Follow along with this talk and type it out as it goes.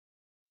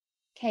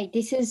Okay,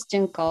 this is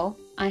Junko.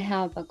 I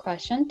have a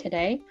question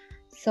today.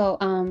 So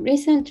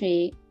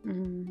recently,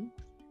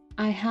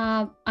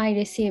 I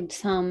received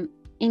some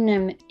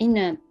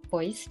inner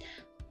voice.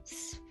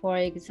 For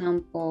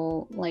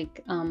example,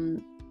 like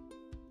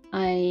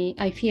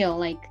I feel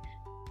like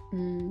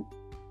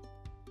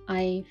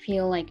I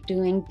feel like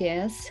doing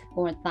this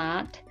or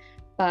that,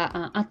 but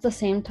at the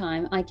same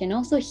time, I can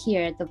also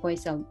hear the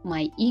voice of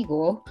my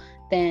ego.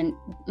 Then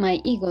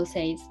my ego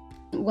says,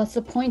 "What's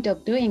the point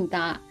of doing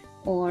that?"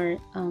 Or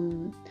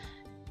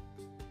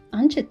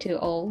aren't you too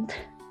old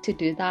to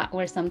do that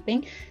or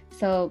something?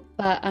 So,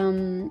 but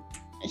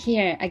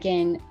here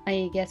again,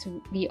 I guess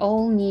we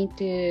all need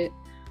to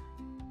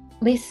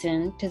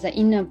listen to the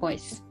inner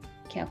voice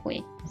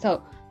carefully.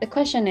 So the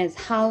question is,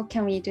 how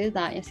can we do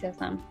that,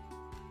 Yasuo-san?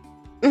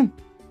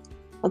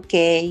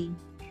 OK。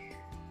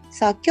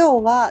さあ、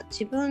今日は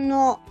自分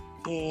の、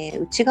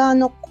内側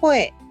の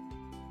声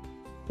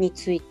に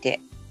ついて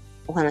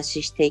お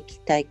話ししていき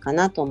たいか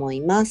なと思い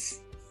ま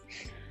す。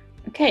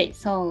Okay,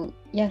 so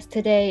yes,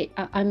 today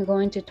I'm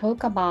going to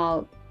talk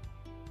about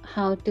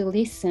how to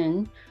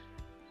listen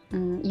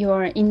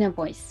your inner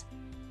voice.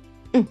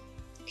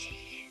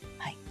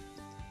 はい、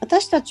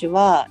私たち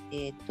は、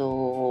日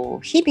々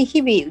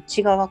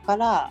内側か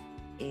ら、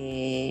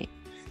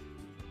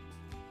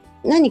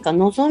何か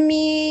望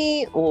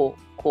みを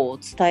こ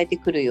う伝えて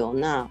くるよう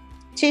な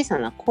小さ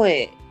な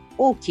声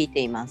を聞い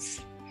ていま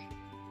す。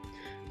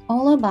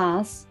All of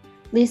us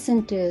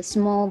listen to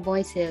small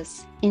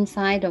voices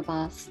inside of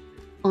us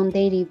on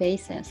daily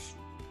basis.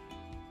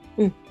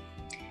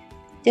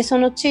 で、そ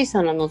の小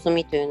さな望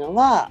みというの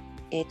は、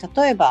例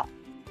えば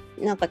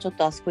なんかちょっ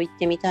とあそこ行っ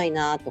てみたい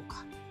なと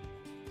か、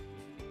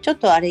ちょっ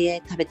とあ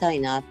れ食べたい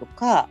なと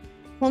か、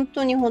本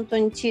当に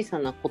小さ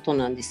なこと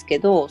なんですけ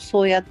ど、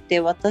そうやっ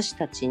て私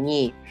たち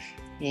に、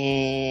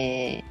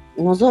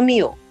望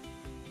みを、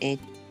伝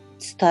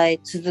え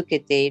続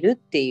けているっ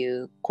てい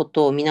うこ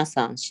とを皆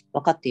さん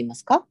分かっていま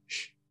すか？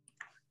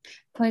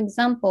 For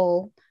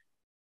example,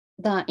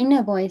 the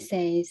inner voice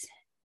says,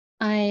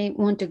 I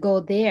want to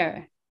go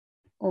there,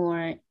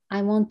 or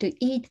I want to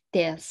eat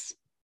this.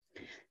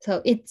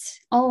 So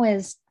it's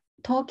always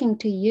talking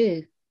to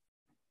you.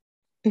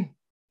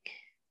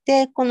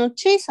 で、この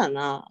小さ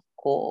な、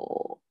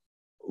こ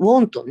う、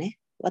want ね、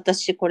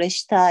私これ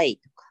したい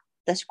とか、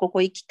私こ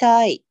こ行き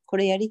たい、こ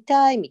れやり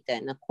たいみた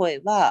いな声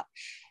は、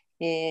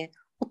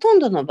ほとん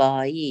どの場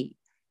合、聞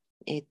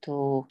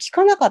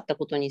かなかった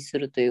ことにす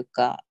るという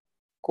か、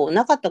こう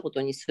なかったこ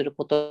とにする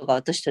ことが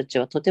私たち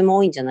はとても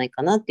多いんじゃない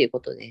かなっていう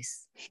ことで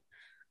す。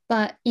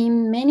But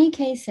in many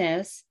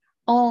cases,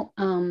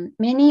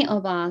 many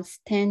of us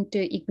tend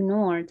to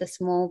ignore the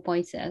small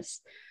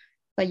voices,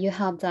 but you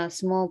have the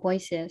small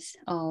voices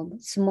of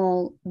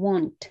small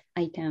want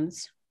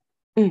items.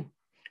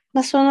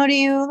 その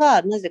理由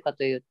はなぜか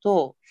という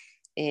と、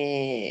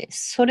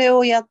それ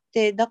をやっ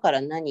てだか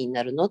ら何に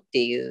なるのっ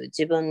ていう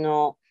自分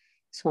の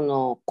そ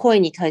の声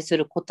に対す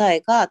る答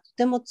えがと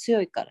ても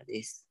強いから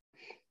です。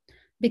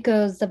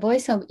Because the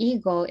voice of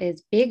ego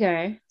is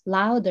bigger,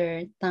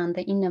 louder than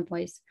the inner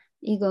voice.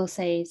 Ego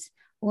says,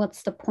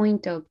 what's the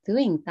point of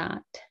doing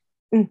that?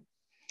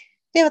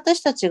 で、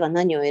私たちが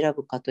何を選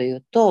ぶかとい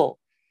うと、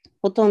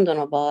ほとんど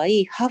の場合、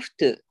have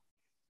to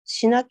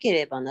しなけ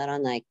ればなら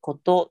ないこ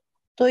と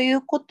とい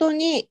うこと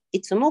に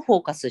いつもフォ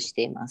ーカスし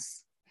ていま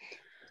す。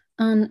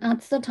And at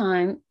the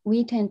time,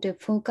 we tend to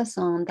focus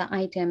on the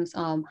items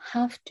of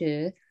have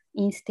to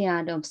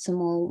instead of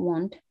small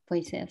want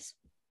voices.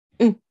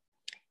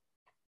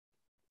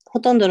 ほ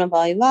とんどの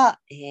場合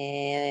は、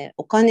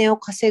お金を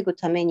稼ぐ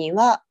ために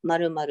は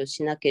〇〇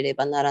しなけれ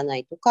ばならな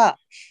いとか、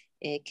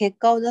結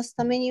果を出す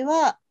ために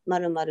は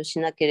〇〇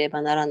しなけれ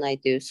ばならない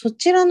というそ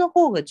ちらの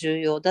方が重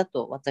要だ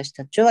と私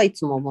たちはい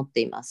つも思っ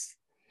ています。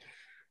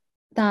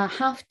The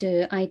have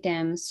to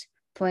items,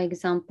 for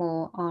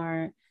example,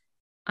 are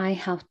I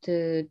have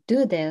to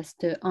do this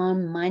to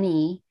earn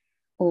money,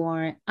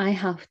 or I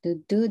have to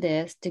do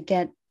this to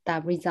get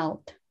the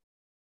result.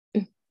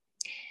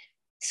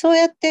 そう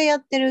やってや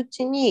ってるう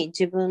ちに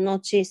自分の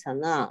小さ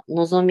な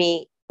望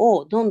み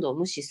をどんどん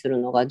無視する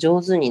のが上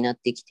手になっ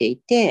てきてい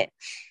て、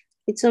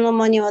いつの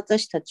間に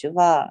私たち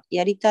は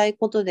やりたい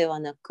ことでは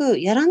なく、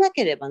やらな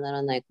ければな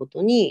らないこ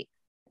とに、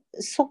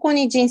そこ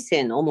に人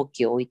生の重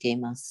きを置いてい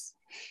ます。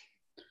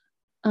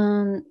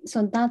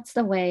So that's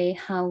the way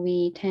how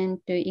we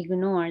tend to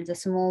ignore the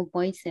small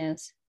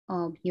voices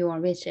of your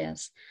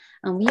wishes.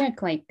 And we are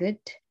quite good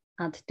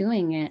at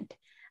doing it.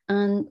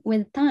 And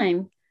with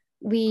time,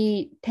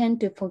 we tend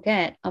to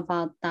forget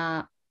about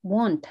the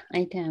want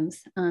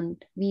items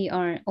and we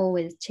are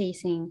always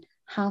chasing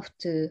have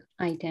to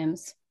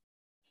items.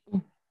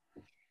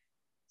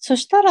 そ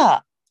した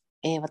ら、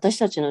私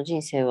たちの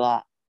人生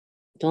は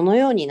どの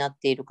ようになっ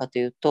ているかと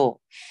いう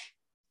と、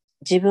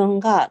自分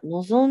が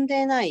望ん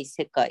でない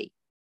世界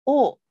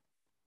の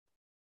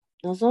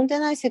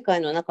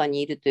中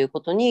にいるという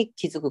ことに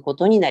気づくこ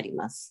とになり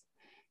ます。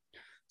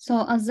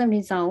So as a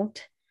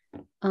result,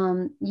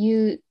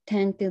 you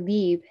tend to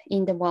live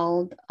in the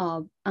world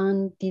of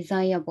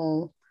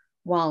undesirable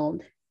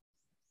world.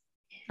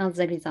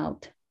 as a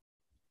result.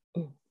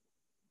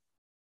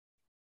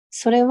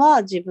 それ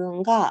は自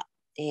分が、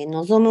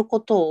望むこ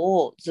と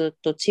をず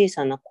っと小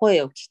さな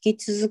声を聞き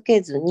続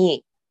けず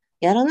に、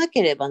やらな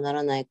ければな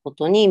らないこ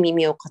とに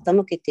耳を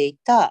傾けてい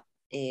た、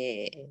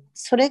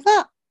それ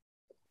が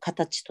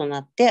形とな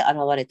って現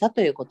れた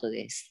ということ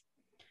です。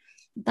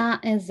That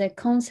is the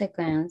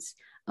consequence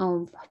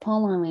of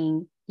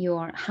following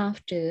your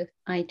have-to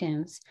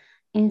items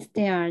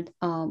instead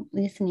of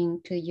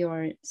listening to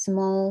your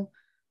small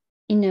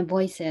inner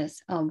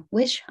voices of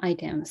wish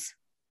items.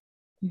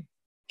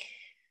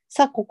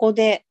 さあ、ここ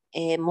で、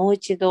もう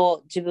一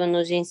度自分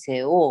の人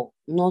生を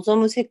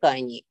望む世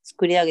界に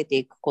作り上げて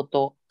いくこ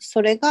と、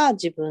それが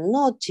自分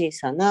の小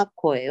さな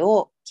声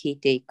を聞い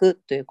ていく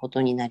というこ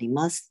とになり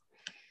ます。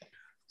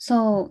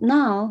So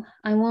now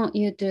I want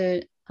you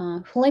to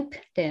flip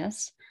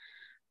this.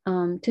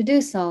 To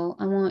do so,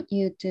 I want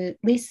you to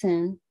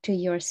listen to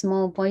your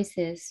small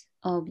voices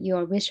of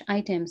your wish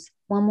items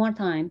one more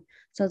time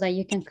so that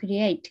you can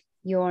create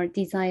your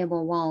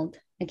desirable world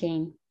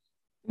again.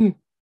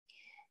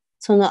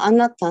 そのあ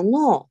なた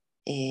の、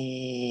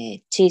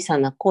小さ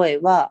な声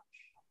は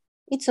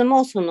いつ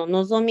もその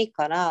望み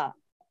から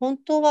本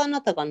当はあ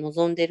なたが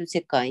望んでいる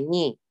世界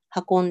に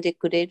運んで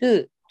くれ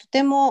ると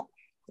ても、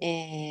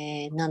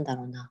なんだ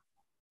ろうな、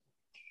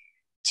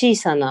小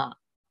さな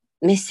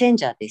メッセン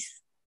ジャーで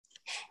す。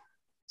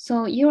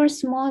So your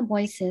small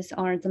voices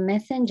are the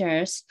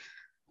messengers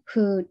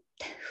who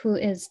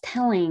is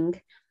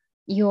telling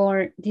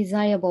your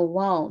desirable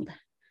world.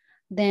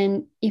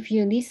 Then if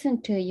you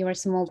listen to your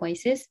small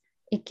voices,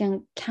 it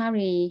can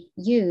carry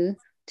you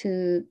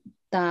to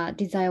the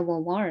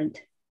desirable world.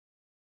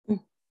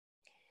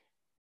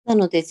 な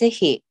のでぜ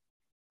ひ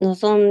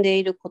望んで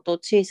いること、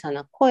小さ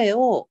な声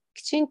を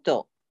きちん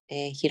と、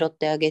拾っ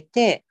てあげ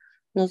て、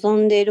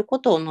望んでいるこ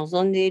とを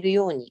望んでいる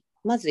ように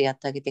まずやっ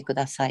てあげてく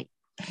ださい。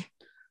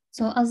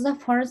So as the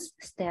first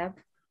step,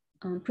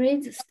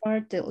 please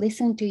start to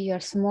listen to your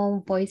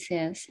small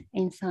voices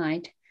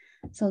inside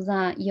so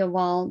that your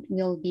world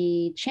will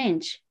be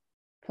changed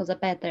for the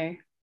better.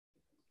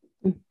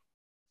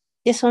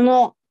 で、そ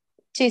の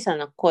小さ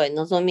な声、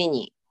望み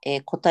に、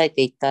答え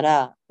ていった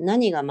ら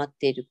何が待っ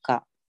ている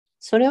か、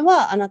それ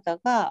はあなた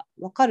が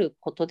分かる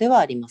ことでは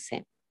ありませ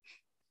ん。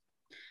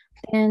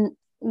And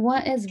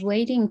what is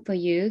waiting for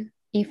you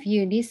if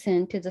you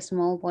listen to the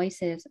small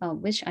voices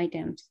of wish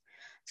items?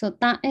 So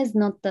that is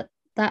not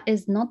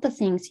the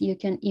things you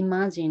can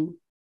imagine.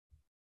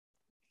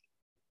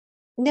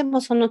 で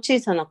もその小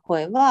さな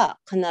声は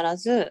必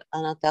ず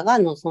あなたが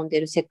望んで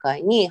いる世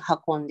界に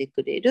運んで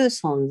くれる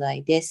存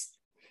在です。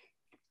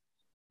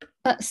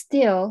But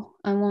still,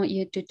 I want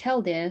you to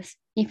tell this.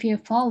 If you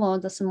follow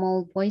the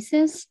small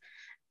voices,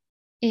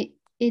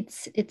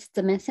 it's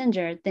the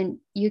messenger, then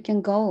you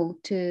can go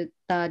to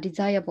the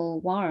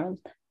desirable world.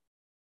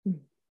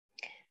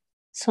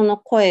 その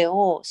声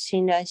を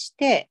信頼し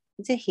て、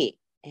ぜひ、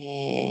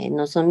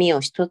望み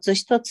を一つ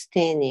一つ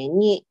丁寧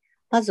に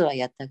まずは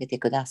やってあげて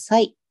くださ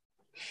い。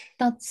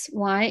That's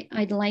why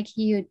I'd like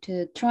you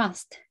to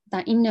trust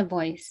the inner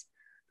voice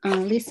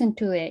and listen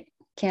to it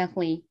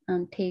carefully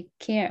and take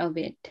care of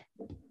it.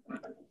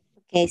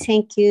 Okay,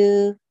 thank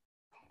you.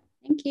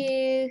 Thank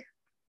you.